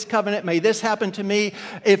break this covenant, may this happen to me.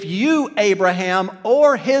 If you, Abraham,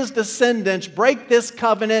 or his descendants break this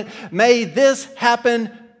covenant, may this happen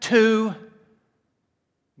to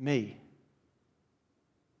me.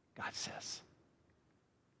 God says.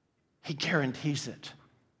 He guarantees it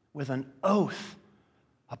with an oath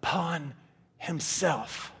upon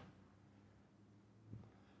himself.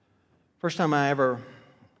 First time I ever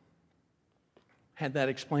had that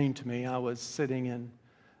explained to me, I was sitting in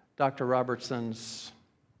Dr. Robertson's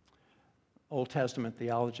Old Testament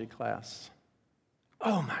theology class.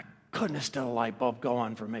 Oh my goodness, did a light bulb go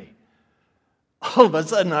on for me. All of a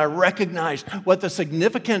sudden, I recognized what the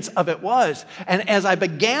significance of it was. And as I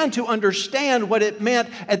began to understand what it meant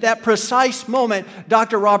at that precise moment,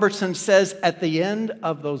 Dr. Robertson says, at the end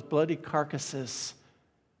of those bloody carcasses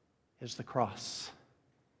is the cross.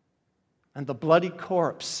 And the bloody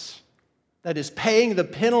corpse that is paying the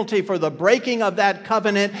penalty for the breaking of that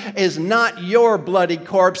covenant is not your bloody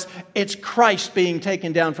corpse. It's Christ being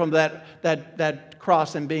taken down from that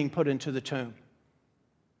cross and being put into the tomb.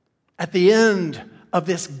 At the end of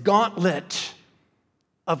this gauntlet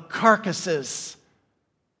of carcasses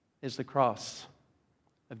is the cross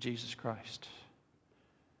of Jesus Christ.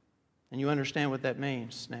 And you understand what that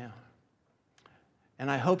means now. And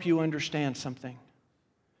I hope you understand something.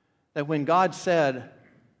 That when God said,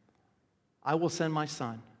 I will send my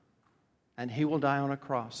son, and he will die on a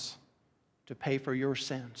cross to pay for your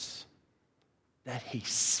sins, that he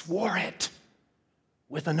swore it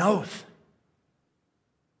with an oath.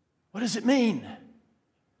 What does it mean?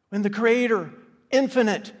 When the Creator,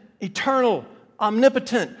 infinite, eternal,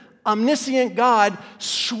 omnipotent, omniscient God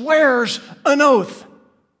swears an oath,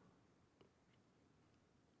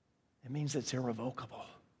 it means it's irrevocable.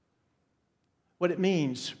 What it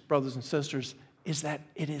means, brothers and sisters, is that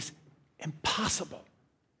it is impossible.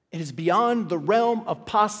 It is beyond the realm of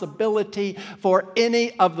possibility for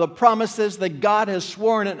any of the promises that God has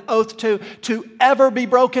sworn an oath to ever be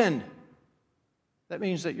broken. That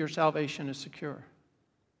means that your salvation is secure.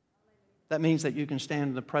 That means that you can stand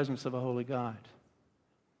in the presence of a holy God.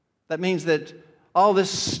 That means that all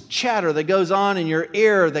this chatter that goes on in your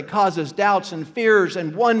ear that causes doubts and fears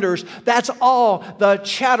and wonders, that's all the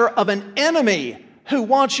chatter of an enemy who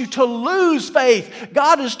wants you to lose faith.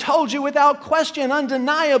 God has told you without question,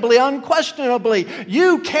 undeniably, unquestionably,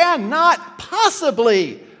 you cannot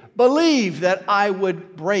possibly believe that I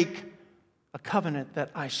would break a covenant that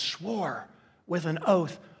I swore with an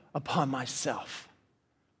oath upon myself.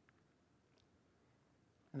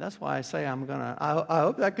 And that's why I say I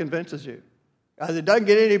hope that convinces you. Because it doesn't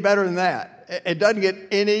get any better than that. It doesn't get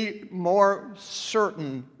any more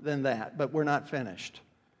certain than that, but we're not finished.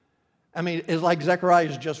 I mean, it's like Zechariah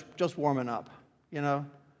is just warming up, you know,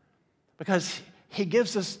 because he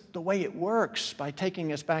gives us the way it works by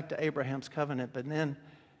taking us back to Abraham's covenant, but then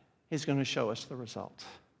he's going to show us the result.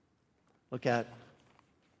 Look at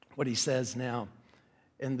what he says now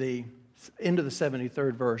in the end of the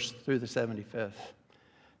 73rd verse through the 75th.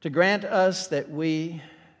 To grant us that we,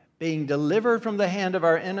 being delivered from the hand of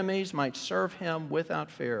our enemies, might serve him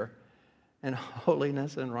without fear in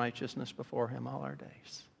holiness and righteousness before him all our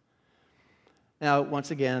days. Now,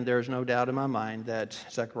 once again, there is no doubt in my mind that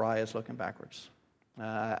Zechariah is looking backwards.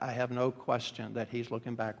 I have no question that he's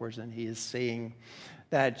looking backwards and he is seeing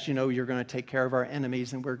that, you know, you're going to take care of our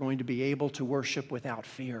enemies and we're going to be able to worship without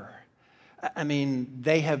fear. I mean,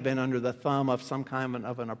 they have been under the thumb of some kind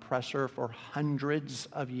of an oppressor for hundreds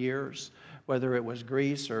of years, whether it was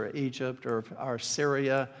Greece or Egypt or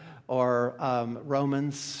Syria or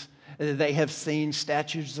Romans. They have seen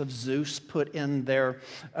statues of Zeus put in their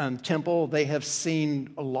temple. They have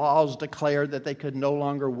seen laws declared that they could no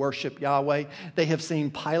longer worship Yahweh. They have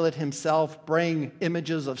seen Pilate himself bring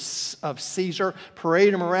images of Caesar,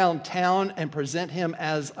 parade him around town, and present him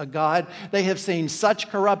as a god. They have seen such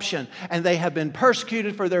corruption, and they have been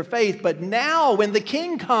persecuted for their faith. But now, when the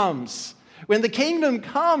King comes, when the kingdom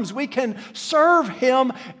comes, we can serve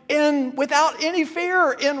him without any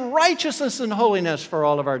fear, in righteousness and holiness for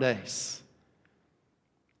all of our days.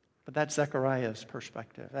 But that's Zechariah's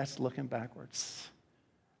perspective. That's looking backwards.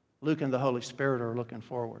 Luke and the Holy Spirit are looking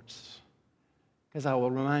forwards. Because I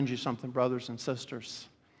will remind you something, brothers and sisters.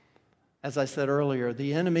 As I said earlier,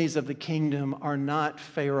 the enemies of the kingdom are not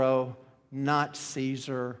Pharaoh, not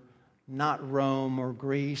Caesar, not Rome or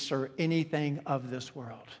Greece or anything of this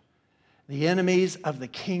world. The enemies of the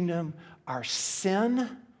kingdom are sin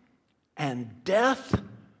and death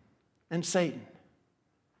and Satan.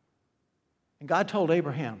 And God told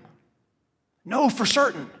Abraham, know for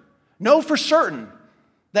certain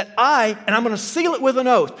that and I'm going to seal it with an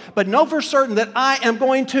oath, but know for certain that I am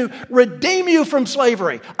going to redeem you from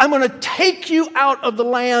slavery. I'm going to take you out of the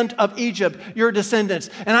land of Egypt, your descendants,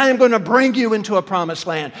 and I am going to bring you into a promised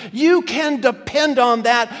land. You can depend on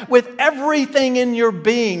that with everything in your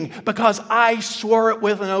being, because I swore it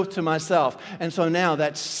with an oath to myself. And so now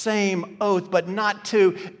that same oath, but not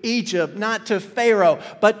to Egypt, not to Pharaoh,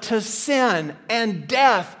 but to sin and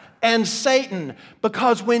death and Satan.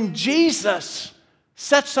 Because when Jesus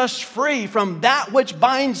sets us free from that which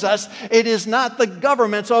binds us, it is not the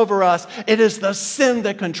governments over us, it is the sin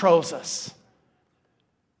that controls us.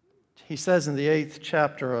 He says in the 8th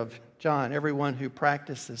chapter of John, everyone who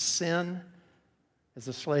practices sin is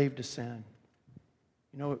a slave to sin.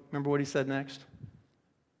 Remember what he said next?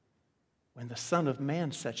 When the Son of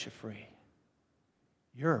Man sets you free,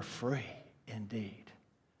 you're free indeed.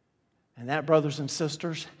 And that, brothers and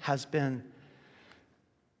sisters, has been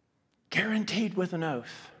guaranteed with an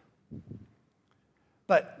oath.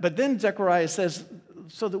 But then Zechariah says,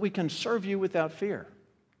 so that we can serve you without fear.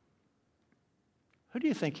 Who do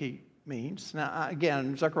you think he means? Now,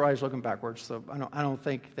 again, Zechariah's looking backwards, so I don't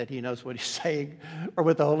think that he knows what he's saying or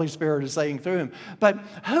what the Holy Spirit is saying through him. But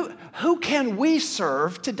who can we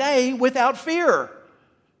serve today without fear?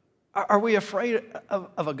 Are we afraid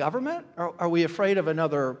of a government? Are we afraid of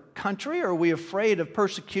another country? Are we afraid of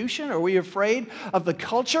persecution? Are we afraid of the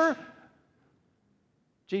culture?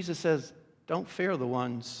 Jesus says, don't fear the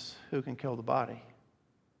ones who can kill the body.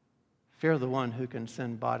 Fear the one who can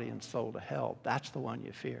send body and soul to hell. That's the one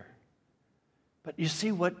you fear. But you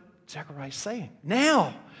see what Zechariah is saying.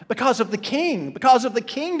 Now, because of the king, because of the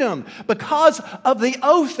kingdom, because of the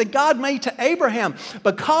oath that God made to Abraham,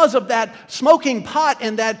 because of that smoking pot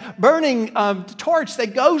and that burning torch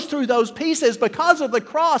that goes through those pieces, because of the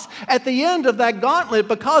cross at the end of that gauntlet,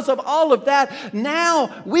 because of all of that,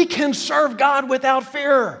 now we can serve God without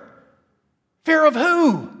fear. Fear of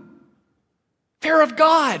who? Fear of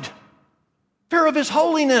God. Fear of His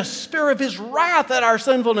holiness, fear of His wrath at our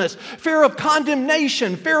sinfulness, fear of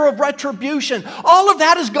condemnation, fear of retribution. All of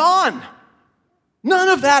that is gone. None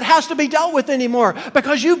of that has to be dealt with anymore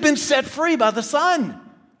because you've been set free by the Son.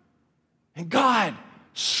 And God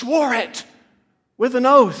swore it with an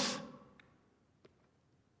oath.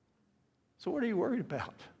 So what are you worried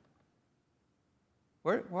about?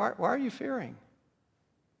 Why are you fearing?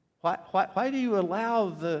 Why do you allow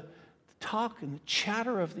the talk and the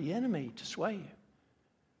chatter of the enemy to sway you?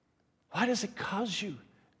 Why does it cause you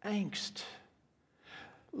angst?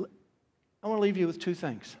 I want to leave you with two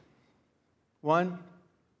things. One,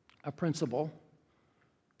 a principle,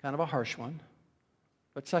 kind of a harsh one,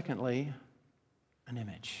 but secondly, an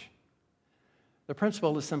image. The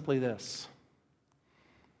principle is simply this.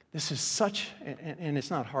 This is such, and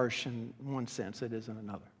it's not harsh in one sense, it is in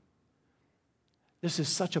another. This is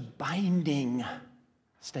such a binding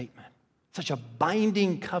statement. Such a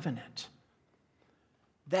binding covenant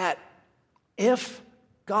that if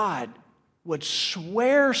God would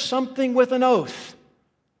swear something with an oath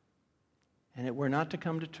and it were not to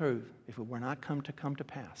come to truth, if it were not come to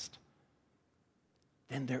pass,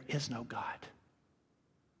 then there is no God.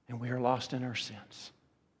 And we are lost in our sins.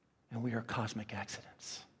 And we are cosmic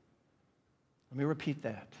accidents. Let me repeat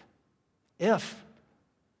that. If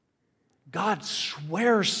God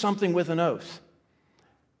swears something with an oath,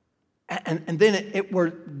 and then it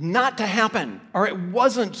were not to happen, or it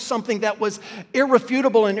wasn't something that was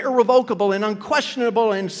irrefutable and irrevocable and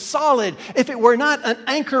unquestionable and solid, if it were not an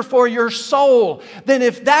anchor for your soul, then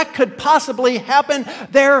if that could possibly happen,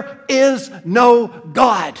 there is no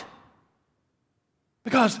God.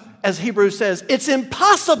 Because, as Hebrews says, it's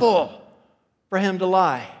impossible for Him to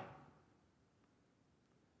lie.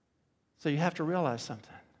 So you have to realize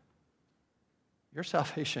something. Your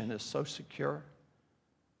salvation is so secure.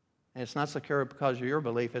 And it's not secure because of your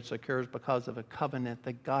belief. It's secure because of a covenant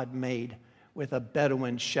that God made with a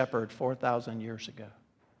Bedouin shepherd 4,000 years ago.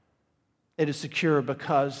 It is secure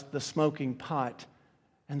because the smoking pot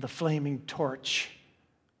and the flaming torch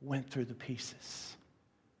went through the pieces.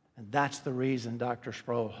 And that's the reason Dr.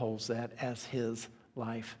 Sproul holds that as his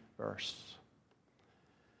life verse.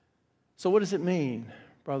 So what does it mean,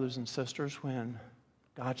 brothers and sisters, when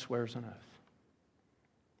God swears an oath?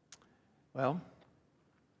 Well,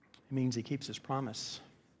 it means he keeps his promise.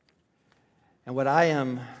 And what I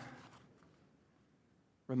am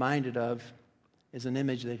reminded of is an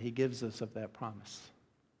image that he gives us of that promise.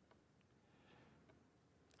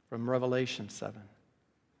 From Revelation 7.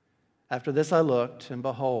 After this I looked, and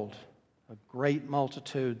behold, a great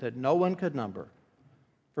multitude that no one could number,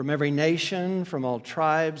 from every nation, from all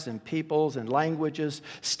tribes and peoples and languages,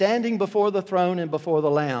 standing before the throne and before the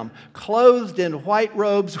Lamb, clothed in white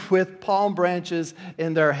robes with palm branches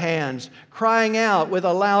in their hands, crying out with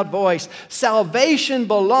a loud voice, "Salvation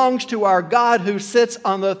belongs to our God who sits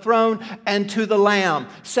on the throne and to the Lamb."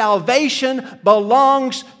 Salvation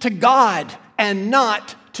belongs to God and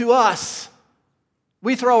not to us.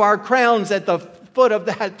 We throw our crowns at the foot of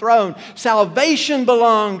that throne. Salvation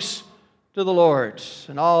belongs to the Lord.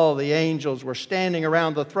 And all the angels were standing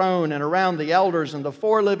around the throne and around the elders and the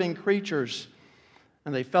four living creatures.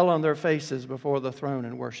 And they fell on their faces before the throne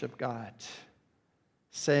and worshiped God,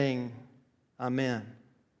 saying, Amen.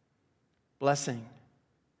 Blessing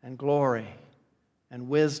and glory and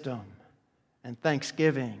wisdom and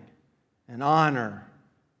thanksgiving and honor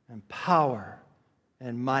and power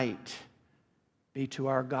and might be to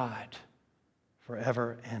our God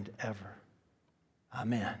forever and ever.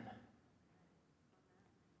 Amen.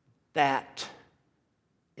 That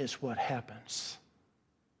is what happens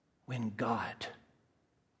when God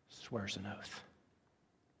swears an oath.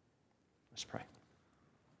 Let's pray.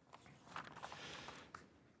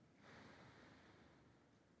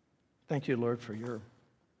 Thank you, Lord, for your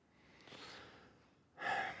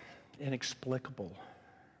inexplicable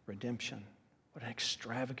redemption. What an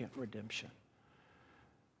extravagant redemption.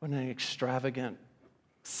 What an extravagant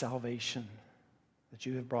salvation that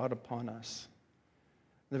you have brought upon us.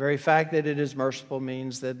 The very fact that it is merciful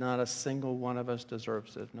means that not a single one of us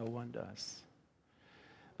deserves it. No one does.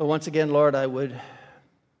 But once again, Lord, I would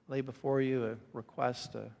lay before you a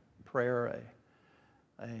request, a prayer,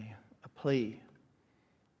 a plea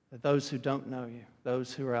that those who don't know you,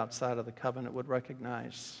 those who are outside of the covenant would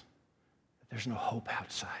recognize that there's no hope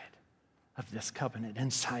outside of this covenant.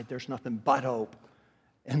 Inside, there's nothing but hope.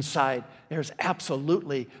 Inside, there's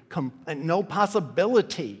absolutely no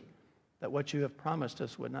possibility that what you have promised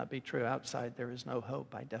us would not be true. Outside, there is no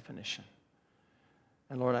hope by definition.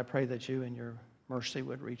 And Lord, I pray that you in your mercy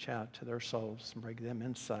would reach out to their souls and bring them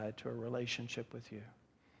inside to a relationship with you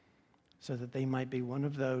so that they might be one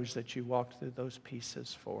of those that you walked through those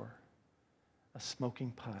pieces for, a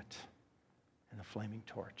smoking pot and a flaming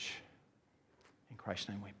torch. In Christ's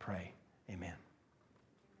name we pray. Amen.